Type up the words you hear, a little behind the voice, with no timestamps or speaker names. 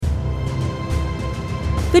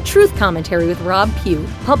The Truth Commentary with Rob Pugh,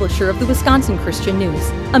 publisher of the Wisconsin Christian News,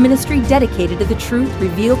 a ministry dedicated to the truth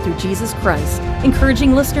revealed through Jesus Christ,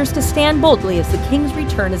 encouraging listeners to stand boldly as the King's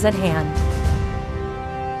return is at hand.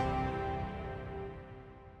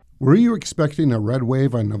 Were you expecting a red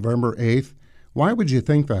wave on November 8th? Why would you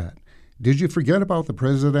think that? Did you forget about the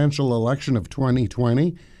presidential election of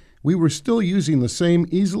 2020? We were still using the same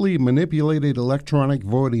easily manipulated electronic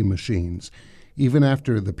voting machines. Even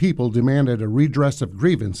after the people demanded a redress of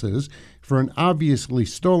grievances for an obviously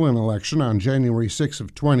stolen election on January 6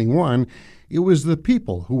 of 21, it was the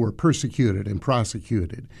people who were persecuted and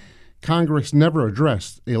prosecuted. Congress never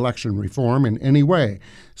addressed election reform in any way,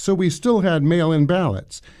 so we still had mail-in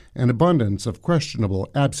ballots, an abundance of questionable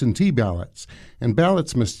absentee ballots, and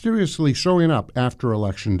ballots mysteriously showing up after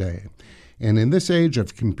Election Day. And in this age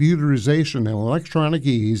of computerization and electronic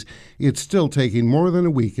ease, it's still taking more than a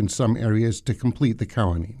week in some areas to complete the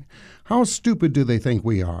counting. How stupid do they think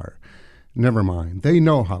we are? Never mind, they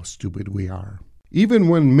know how stupid we are. Even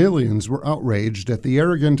when millions were outraged at the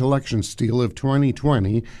arrogant election steal of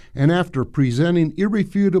 2020, and after presenting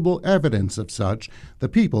irrefutable evidence of such, the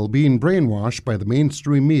people, being brainwashed by the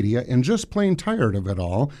mainstream media and just plain tired of it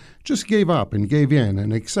all, just gave up and gave in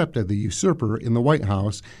and accepted the usurper in the White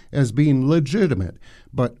House as being legitimate,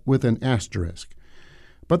 but with an asterisk.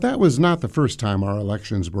 But that was not the first time our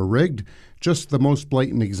elections were rigged, just the most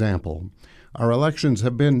blatant example. Our elections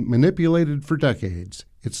have been manipulated for decades.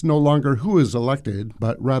 It's no longer who is elected,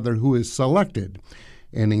 but rather who is selected.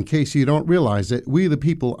 And in case you don't realize it, we the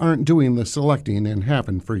people aren't doing the selecting and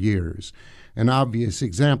haven't for years. An obvious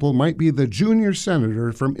example might be the junior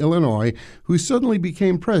senator from Illinois who suddenly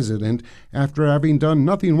became president after having done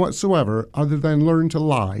nothing whatsoever other than learn to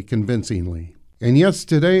lie convincingly. And yes,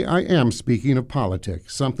 today I am speaking of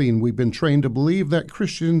politics, something we've been trained to believe that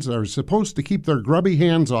Christians are supposed to keep their grubby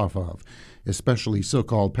hands off of, especially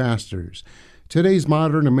so-called pastors. Today's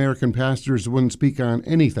modern American pastors wouldn't speak on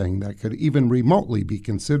anything that could even remotely be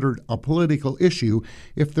considered a political issue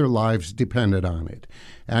if their lives depended on it.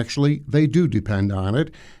 Actually, they do depend on it,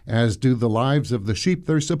 as do the lives of the sheep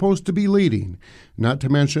they're supposed to be leading, not to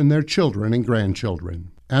mention their children and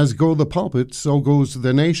grandchildren. As go the pulpits, so goes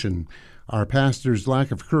the nation. Our pastors'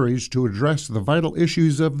 lack of courage to address the vital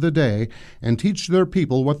issues of the day and teach their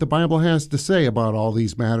people what the Bible has to say about all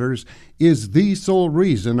these matters is the sole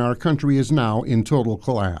reason our country is now in total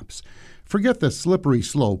collapse. Forget the slippery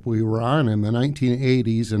slope we were on in the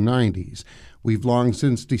 1980s and 90s. We've long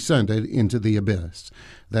since descended into the abyss.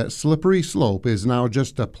 That slippery slope is now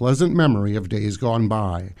just a pleasant memory of days gone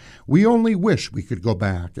by. We only wish we could go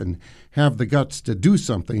back and have the guts to do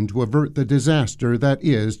something to avert the disaster that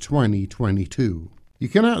is 2022. You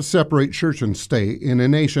cannot separate church and state in a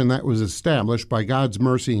nation that was established by God's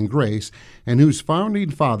mercy and grace, and whose founding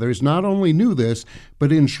fathers not only knew this,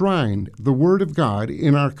 but enshrined the Word of God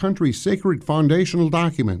in our country's sacred foundational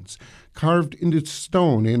documents, carved into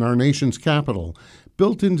stone in our nation's capital,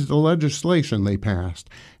 built into the legislation they passed,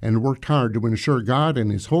 and worked hard to ensure God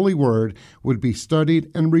and His holy word would be studied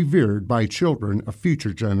and revered by children of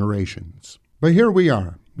future generations. But here we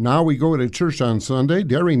are. Now we go to church on Sunday,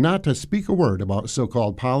 daring not to speak a word about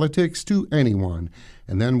so-called politics to anyone.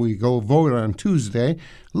 And then we go vote on Tuesday,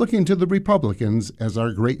 looking to the Republicans as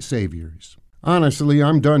our great saviors. Honestly,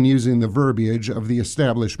 I'm done using the verbiage of the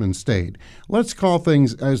establishment state. Let's call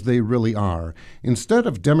things as they really are. Instead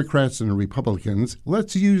of Democrats and Republicans,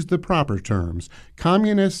 let's use the proper terms,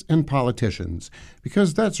 communists and politicians,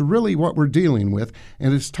 because that's really what we're dealing with,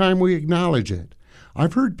 and it's time we acknowledge it.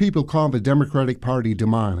 I've heard people call the Democratic Party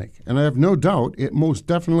demonic, and I have no doubt it most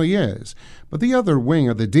definitely is. But the other wing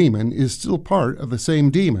of the demon is still part of the same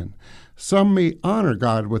demon. Some may honor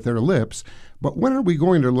God with their lips, but when are we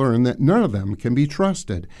going to learn that none of them can be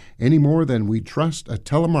trusted, any more than we trust a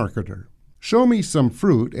telemarketer? Show me some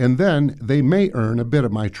fruit, and then they may earn a bit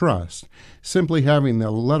of my trust. Simply having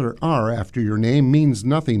the letter R after your name means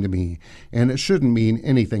nothing to me, and it shouldn't mean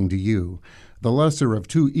anything to you. The lesser of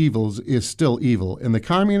two evils is still evil, and the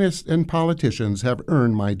communists and politicians have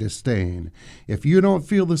earned my disdain. If you don't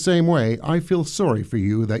feel the same way, I feel sorry for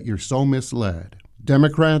you that you're so misled.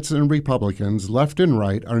 Democrats and Republicans, left and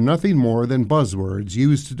right, are nothing more than buzzwords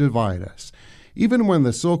used to divide us. Even when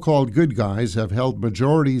the so-called good guys have held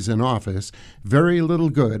majorities in office, very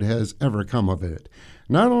little good has ever come of it.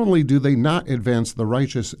 Not only do they not advance the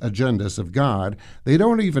righteous agendas of God, they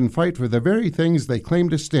don't even fight for the very things they claim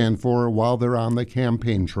to stand for while they're on the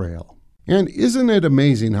campaign trail. And isn't it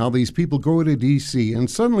amazing how these people go to D.C. and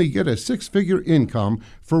suddenly get a six-figure income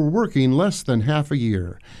for working less than half a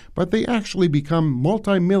year, but they actually become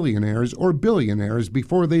multimillionaires or billionaires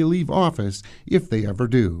before they leave office, if they ever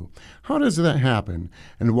do? How does that happen?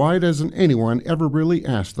 And why doesn't anyone ever really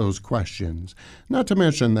ask those questions? Not to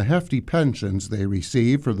mention the hefty pensions they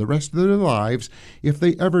receive for the rest of their lives if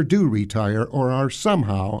they ever do retire or are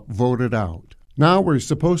somehow voted out. Now we're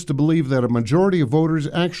supposed to believe that a majority of voters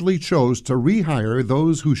actually chose to rehire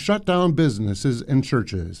those who shut down businesses and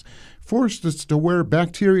churches, forced us to wear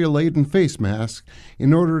bacteria-laden face masks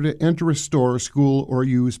in order to enter a store, school, or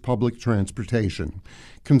use public transportation,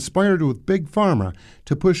 conspired with Big Pharma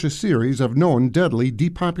to push a series of known deadly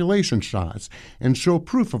depopulation shots and show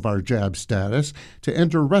proof of our jab status to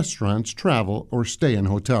enter restaurants, travel, or stay in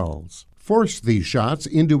hotels. Force these shots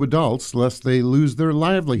into adults lest they lose their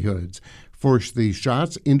livelihoods. Force these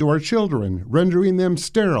shots into our children, rendering them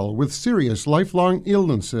sterile with serious lifelong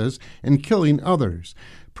illnesses and killing others.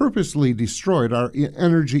 Purposely destroyed our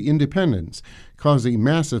energy independence, causing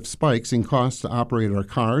massive spikes in costs to operate our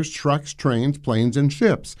cars, trucks, trains, planes, and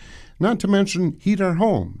ships, not to mention heat our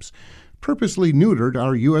homes. Purposely neutered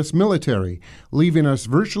our U.S. military, leaving us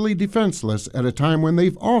virtually defenseless at a time when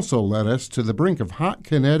they've also led us to the brink of hot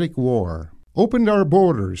kinetic war. Opened our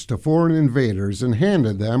borders to foreign invaders and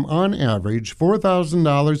handed them, on average,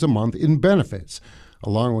 $4,000 a month in benefits,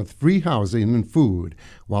 along with free housing and food,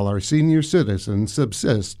 while our senior citizens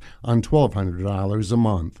subsist on $1,200 a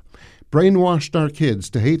month. Brainwashed our kids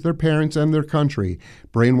to hate their parents and their country.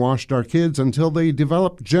 Brainwashed our kids until they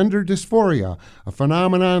developed gender dysphoria, a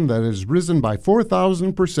phenomenon that has risen by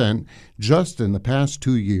 4,000% just in the past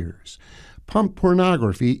 2 years. Pumped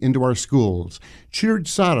pornography into our schools, cheered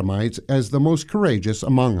sodomites as the most courageous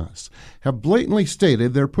among us, have blatantly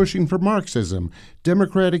stated they're pushing for Marxism,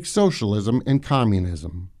 democratic socialism, and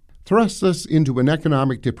communism. Thrust us into an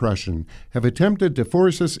economic depression, have attempted to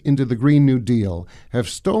force us into the Green New Deal, have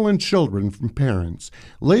stolen children from parents,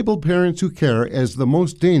 labeled parents who care as the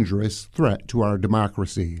most dangerous threat to our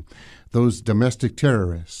democracy. Those domestic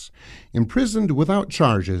terrorists, imprisoned without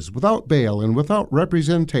charges, without bail, and without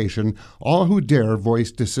representation all who dare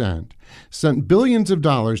voice dissent, sent billions of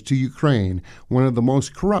dollars to Ukraine, one of the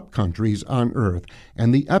most corrupt countries on earth,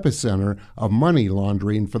 and the epicenter of money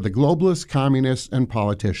laundering for the globalists, communists, and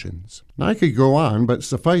politicians. I could go on, but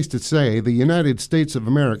suffice to say, the United States of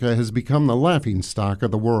America has become the laughingstock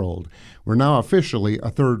of the world. We're now officially a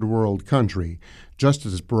third world country, just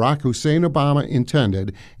as Barack Hussein Obama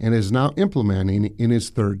intended and is now implementing in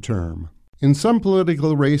his third term. In some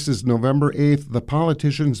political races November 8th, the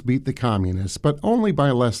politicians beat the communists, but only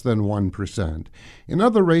by less than 1%. In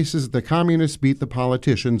other races, the communists beat the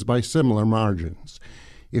politicians by similar margins.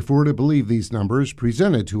 If we're to believe these numbers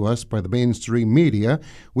presented to us by the mainstream media,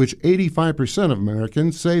 which 85% of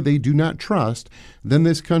Americans say they do not trust, then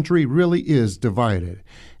this country really is divided.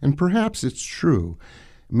 And perhaps it's true.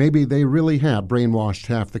 Maybe they really have brainwashed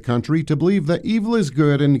half the country to believe that evil is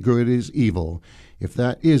good and good is evil. If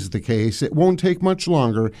that is the case, it won't take much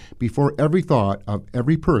longer before every thought of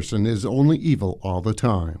every person is only evil all the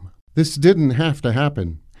time. This didn't have to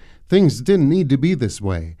happen. Things didn't need to be this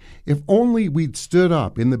way. If only we'd stood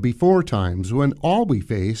up in the before times when all we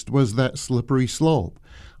faced was that slippery slope.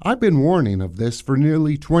 I've been warning of this for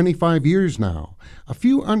nearly 25 years now. A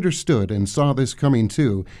few understood and saw this coming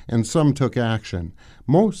too, and some took action.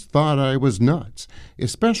 Most thought I was nuts,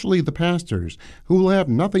 especially the pastors, who will have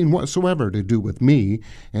nothing whatsoever to do with me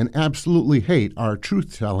and absolutely hate our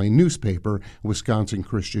truth-telling newspaper, Wisconsin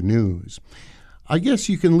Christian News. I guess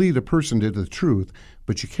you can lead a person to the truth,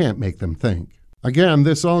 but you can't make them think. Again,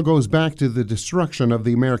 this all goes back to the destruction of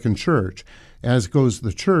the American church. As goes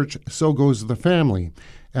the church, so goes the family.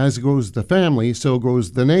 As goes the family, so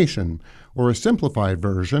goes the nation. Or a simplified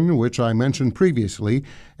version, which I mentioned previously,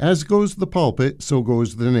 as goes the pulpit, so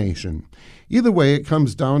goes the nation. Either way, it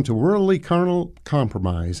comes down to worldly carnal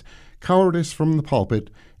compromise, cowardice from the pulpit,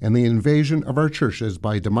 and the invasion of our churches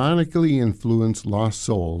by demonically influenced lost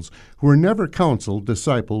souls who were never counseled,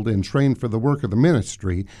 discipled, and trained for the work of the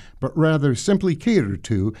ministry, but rather simply catered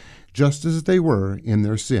to, just as they were in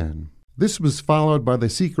their sin. This was followed by the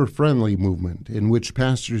seeker-friendly movement, in which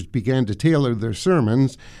pastors began to tailor their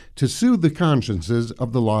sermons to soothe the consciences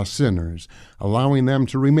of the lost sinners, allowing them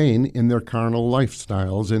to remain in their carnal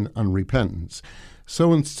lifestyles in unrepentance.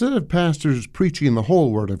 So instead of pastors preaching the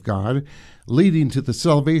whole Word of God, leading to the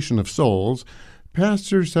salvation of souls,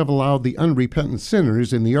 pastors have allowed the unrepentant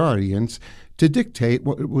sinners in the audience to dictate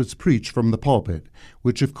what was preached from the pulpit,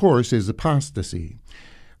 which of course is apostasy.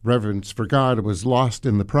 Reverence for God was lost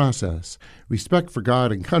in the process. Respect for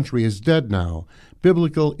God and country is dead now.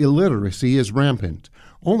 Biblical illiteracy is rampant.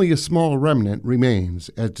 Only a small remnant remains,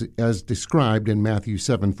 as described in Matthew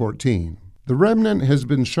 7:14. The remnant has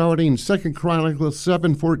been shouting 2 Chronicles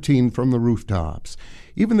 7:14 from the rooftops.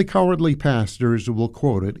 Even the cowardly pastors will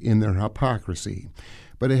quote it in their hypocrisy.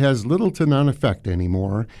 But it has little to none effect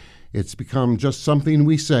anymore. It's become just something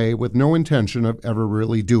we say with no intention of ever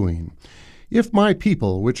really doing. If my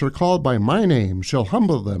people, which are called by my name, shall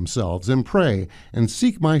humble themselves and pray and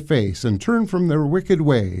seek my face and turn from their wicked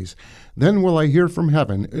ways, then will I hear from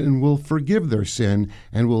heaven and will forgive their sin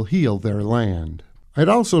and will heal their land. I'd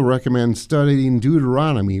also recommend studying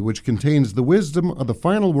Deuteronomy, which contains the wisdom of the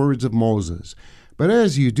final words of Moses. But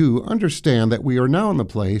as you do, understand that we are now in the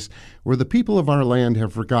place where the people of our land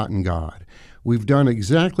have forgotten God. We've done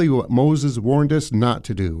exactly what Moses warned us not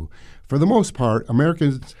to do. For the most part,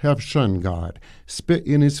 Americans have shunned God, spit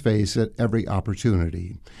in his face at every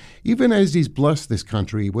opportunity. Even as he's blessed this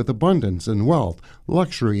country with abundance and wealth,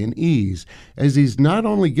 luxury and ease, as he's not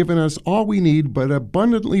only given us all we need, but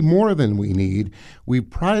abundantly more than we need, we've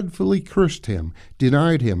pridefully cursed him,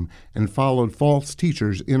 denied him, and followed false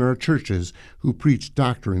teachers in our churches who preach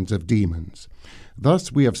doctrines of demons.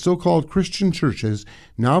 Thus, we have so-called Christian churches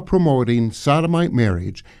now promoting sodomite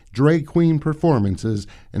marriage, drag queen performances,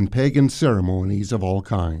 and pagan ceremonies of all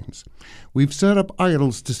kinds. We've set up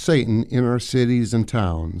idols to Satan in our cities and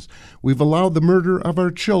towns. We've allowed the murder of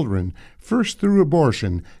our children, first through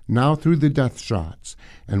abortion, now through the death shots,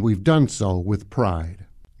 and we've done so with pride.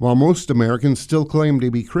 While most Americans still claim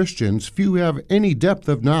to be Christians, few have any depth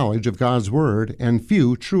of knowledge of God's Word, and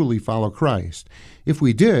few truly follow Christ. If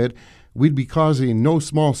we did, we'd be causing no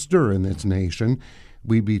small stir in this nation.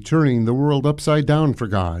 We'd be turning the world upside down for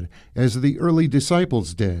God, as the early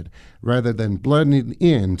disciples did, rather than blending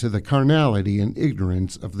into the carnality and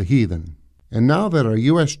ignorance of the heathen. And now that our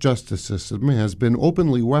U.S. justice system has been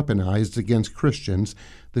openly weaponized against Christians,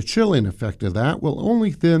 the chilling effect of that will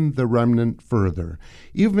only thin the remnant further.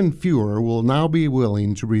 Even fewer will now be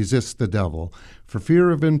willing to resist the devil, for fear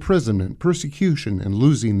of imprisonment, persecution, and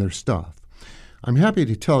losing their stuff. I'm happy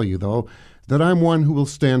to tell you, though, that I'm one who will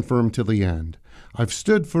stand firm till the end. I've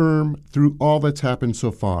stood firm through all that's happened so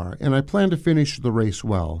far, and I plan to finish the race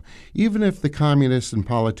well, even if the communists and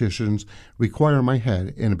politicians require my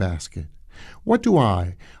head in a basket. What do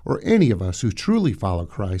I, or any of us who truly follow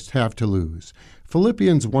Christ, have to lose?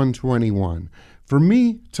 Philippians 1:21, "For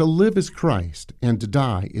me, to live is Christ, and to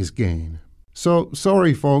die is gain." So,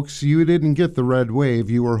 sorry folks, you didn't get the red wave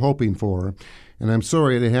you were hoping for, and I'm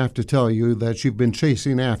sorry to have to tell you that you've been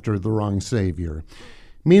chasing after the wrong Savior.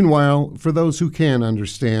 Meanwhile, for those who can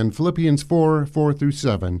understand, Philippians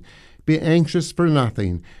 4:4-7, "Be anxious for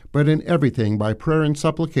nothing, but in everything by prayer and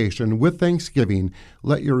supplication with thanksgiving,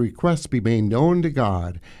 let your requests be made known to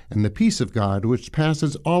God, and the peace of God, which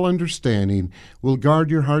passes all understanding, will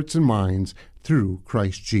guard your hearts and minds through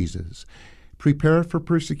Christ Jesus. Prepare for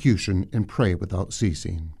persecution and pray without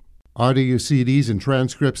ceasing." Audio CDs and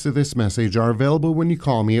transcripts of this message are available when you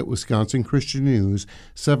call me at Wisconsin Christian News,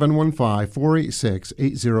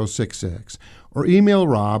 715-486-8066, or email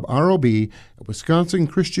Rob, R-O-B, at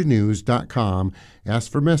wisconsinchristiannews.com. Ask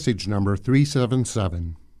for message number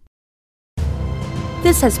 377.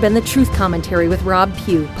 This has been the Truth Commentary with Rob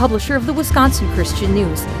Pugh, publisher of the Wisconsin Christian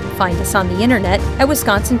News. Find us on the internet at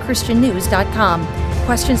wisconsinchristiannews.com.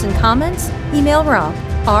 Questions and comments? Email Rob,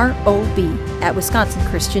 R-O-B, at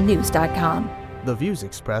wisconsinchristiannews.com. The views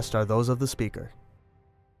expressed are those of the speaker.